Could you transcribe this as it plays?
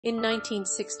In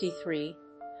 1963,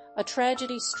 a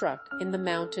tragedy struck in the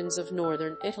mountains of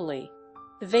northern Italy.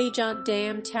 The Vajont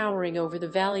Dam towering over the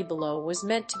valley below was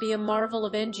meant to be a marvel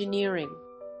of engineering.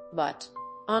 But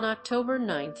on October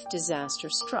 9th, disaster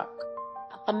struck.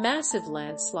 A massive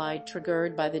landslide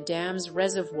triggered by the dam's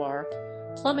reservoir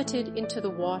plummeted into the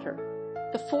water.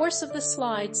 The force of the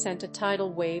slide sent a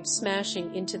tidal wave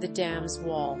smashing into the dam's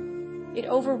wall. It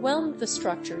overwhelmed the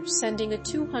structure, sending a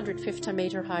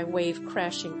 250-meter-high wave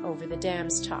crashing over the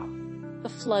dam's top. The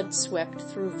flood swept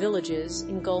through villages,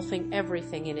 engulfing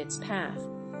everything in its path.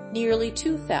 Nearly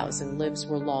 2,000 lives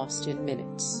were lost in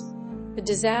minutes. The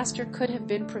disaster could have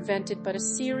been prevented, but a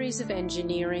series of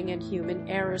engineering and human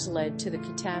errors led to the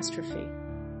catastrophe.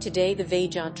 Today, the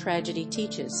Vajont tragedy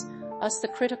teaches us the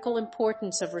critical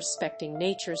importance of respecting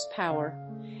nature's power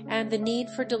and the need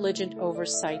for diligent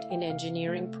oversight in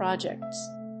engineering projects.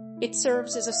 It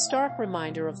serves as a stark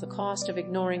reminder of the cost of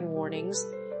ignoring warnings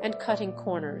and cutting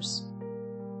corners.